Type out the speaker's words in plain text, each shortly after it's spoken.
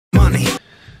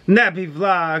Nappy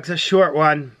Vlogs, a short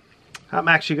one. I'm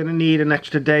actually going to need an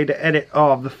extra day to edit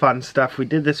all of the fun stuff we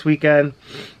did this weekend.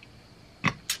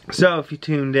 So if you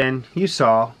tuned in, you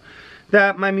saw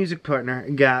that my music partner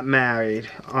got married.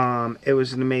 It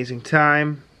was an amazing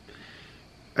time.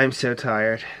 I'm so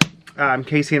tired.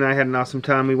 Casey and I had an awesome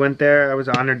time. We went there. I was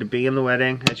honored to be in the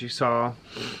wedding, as you saw.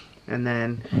 And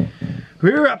then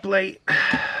we were up late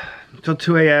until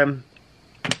 2 a.m.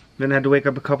 Then had to wake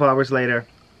up a couple hours later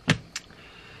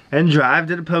and drive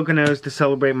to the Poconos to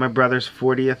celebrate my brother's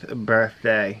 40th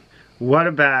birthday. What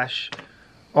a bash.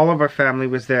 All of our family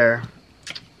was there.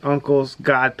 Uncles,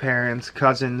 godparents,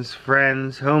 cousins,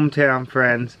 friends, hometown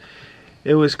friends.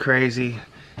 It was crazy.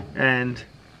 And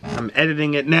I'm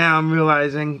editing it now. I'm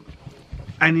realizing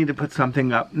I need to put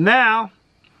something up now.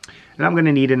 And I'm going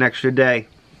to need an extra day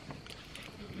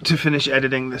to finish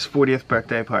editing this 40th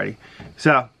birthday party.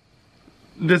 So,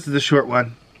 this is a short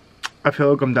one. I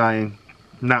feel like I'm dying.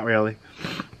 Not really.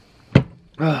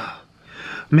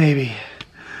 Maybe.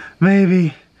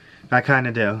 I kind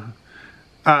of do.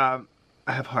 I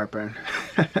have heartburn.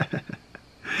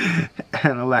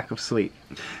 And a lack of sleep.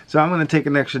 So I'm going to take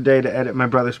an extra day to edit my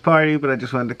brother's party, but I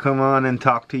just wanted to come on and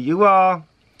talk to you all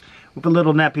with a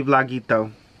little nappy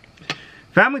vlogito.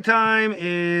 Family time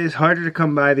is harder to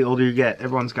come by the older you get.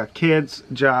 Everyone's got kids,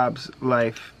 jobs,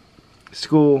 life,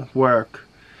 school, work.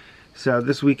 So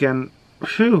this weekend,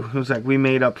 phew, it was like we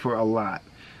made up for a lot.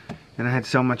 And I had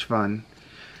so much fun.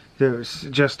 It was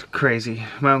just crazy.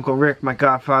 My Uncle Rick, my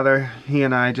godfather, he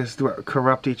and I just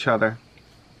corrupt each other.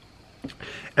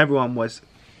 Everyone was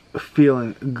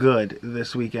feeling good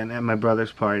this weekend at my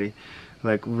brother's party.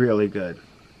 Like, really good.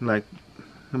 Like,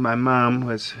 my mom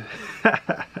was...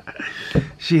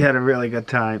 she had a really good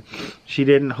time. She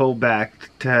didn't hold back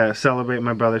to celebrate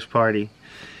my brother's party.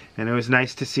 And it was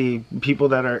nice to see people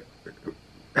that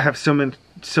have so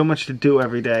much to do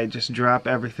every day just drop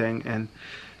everything and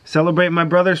celebrate my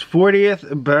brother's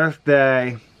 40th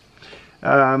birthday.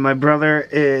 My brother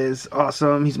is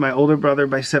awesome. He's my older brother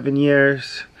by 7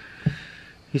 years.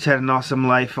 He's had an awesome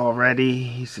life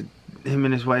already. Him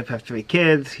and his wife have 3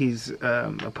 kids. He's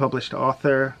a published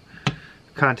author,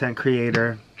 content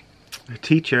creator, a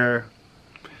teacher.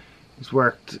 He's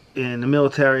worked in the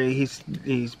military. He's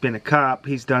been a cop.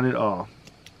 He's done it all.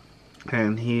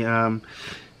 And he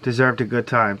deserved a good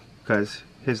time because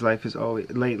his life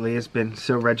lately has been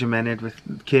so regimented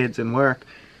with kids and work.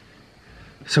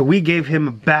 So we gave him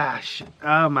a bash.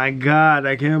 Oh my God,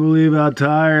 I can't believe how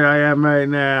tired I am right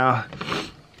now.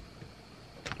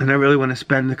 And I really want to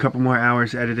spend a couple more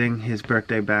hours editing his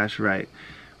birthday bash right.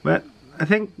 But I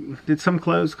think, did some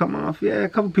clothes come off? Yeah, a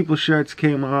couple people's shirts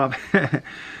came off. A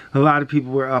lot of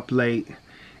people were up late.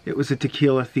 It was a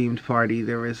tequila themed party.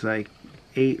 There was like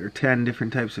 8 or 10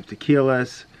 different types of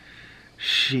tequilas.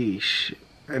 Sheesh.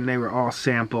 And they were all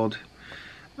sampled.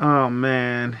 Oh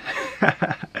man.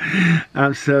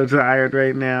 I'm so tired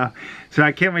right now. So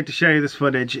I can't wait to show you this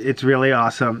footage. It's really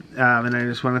awesome. And I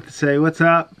just wanted to say what's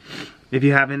up. If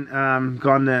you haven't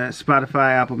gone to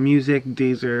Spotify, Apple Music,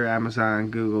 Deezer, Amazon,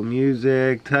 Google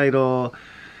Music, Tidal,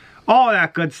 all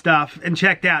that good stuff, and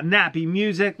checked out Nappy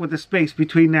Music with a space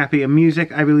between Nappy and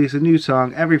Music. I release a new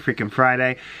song every freaking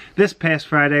Friday. This past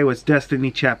Friday was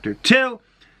Destiny Chapter 2.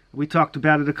 We talked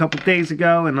about it a couple days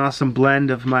ago, an awesome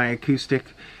blend of my acoustic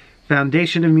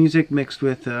foundation of music mixed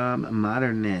with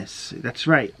modernness. That's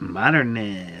right,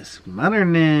 modernness.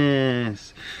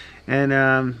 And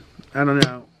I don't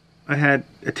know, I had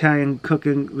Italian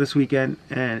cooking this weekend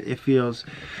and it feels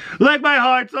like my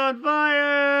heart's on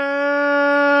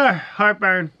fire.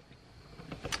 Heartburn.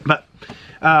 But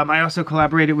I also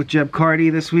collaborated with Jeb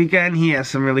Cardi this weekend. He has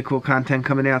some really cool content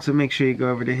coming out, so make sure you go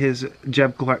over to his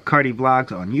Jeb Cardi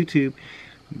vlogs on YouTube.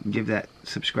 Give that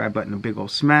subscribe button a big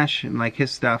old smash and like his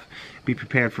stuff. Be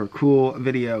prepared for a cool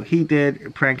video he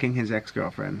did pranking his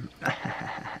ex-girlfriend.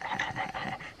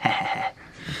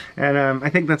 And I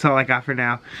think that's all I got for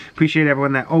now. Appreciate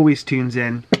everyone that always tunes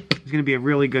in. It's going to be a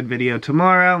really good video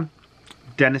tomorrow.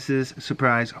 Dennis's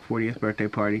surprise 40th birthday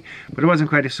party. But it wasn't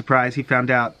quite a surprise. He found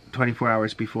out 24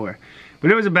 hours before.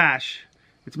 But it was a bash.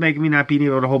 It's making me not being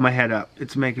able to hold my head up.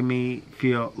 It's making me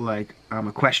feel like I'm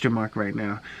a question mark right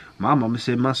now. My mama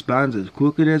said my spine's as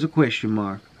crooked as a question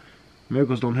mark.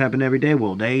 Miracles don't happen every day.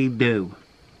 Well, they do.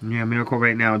 Yeah, a miracle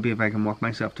right now would be if I can walk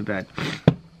myself to bed.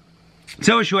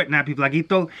 So a short Nappy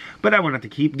Vlogito, but I wanted to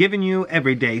keep giving you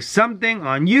every day something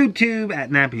on YouTube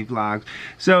at Nappy Vlogs.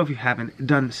 So if you haven't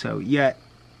done so yet,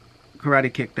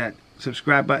 karate kick that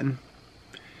subscribe button,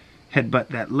 headbutt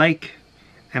that like,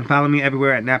 and follow me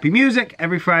everywhere at Nappy Music.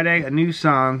 Every Friday, a new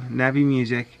song, Nappy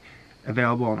Music,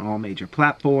 available on all major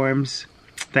platforms.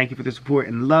 Thank you for the support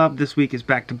and love. This week is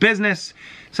back to business.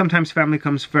 Sometimes family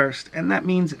comes first, and that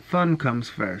means fun comes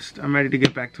first. I'm ready to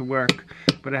get back to work,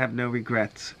 but I have no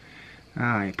regrets.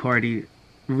 I partied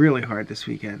really hard this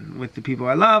weekend with the people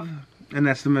I love, and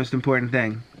that's the most important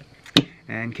thing.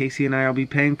 And Casey and I will be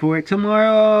paying for it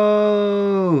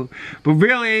tomorrow. But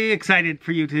really excited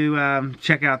for you to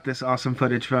check out this awesome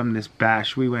footage from this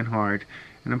bash. We went hard.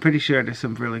 And I'm pretty sure there's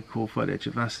some really cool footage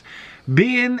of us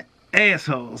being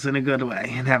assholes in a good way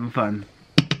and having fun.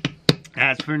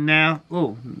 As for now,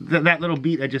 oh, that little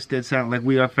beat I just did sound like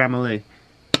We Are Family.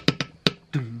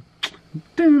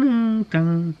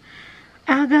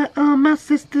 I got all my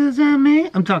sisters and me.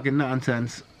 I'm talking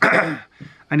nonsense. I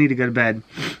need to go to bed.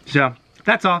 So,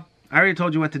 that's all. I already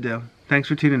told you what to do. Thanks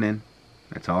for tuning in.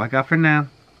 That's all I got for now.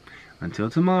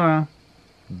 Until tomorrow.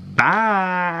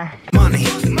 Bye. Money.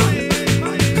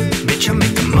 Bitch, I'm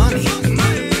making money.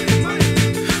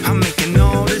 I'm making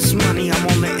all this money. I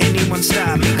won't let anyone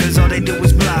stop me.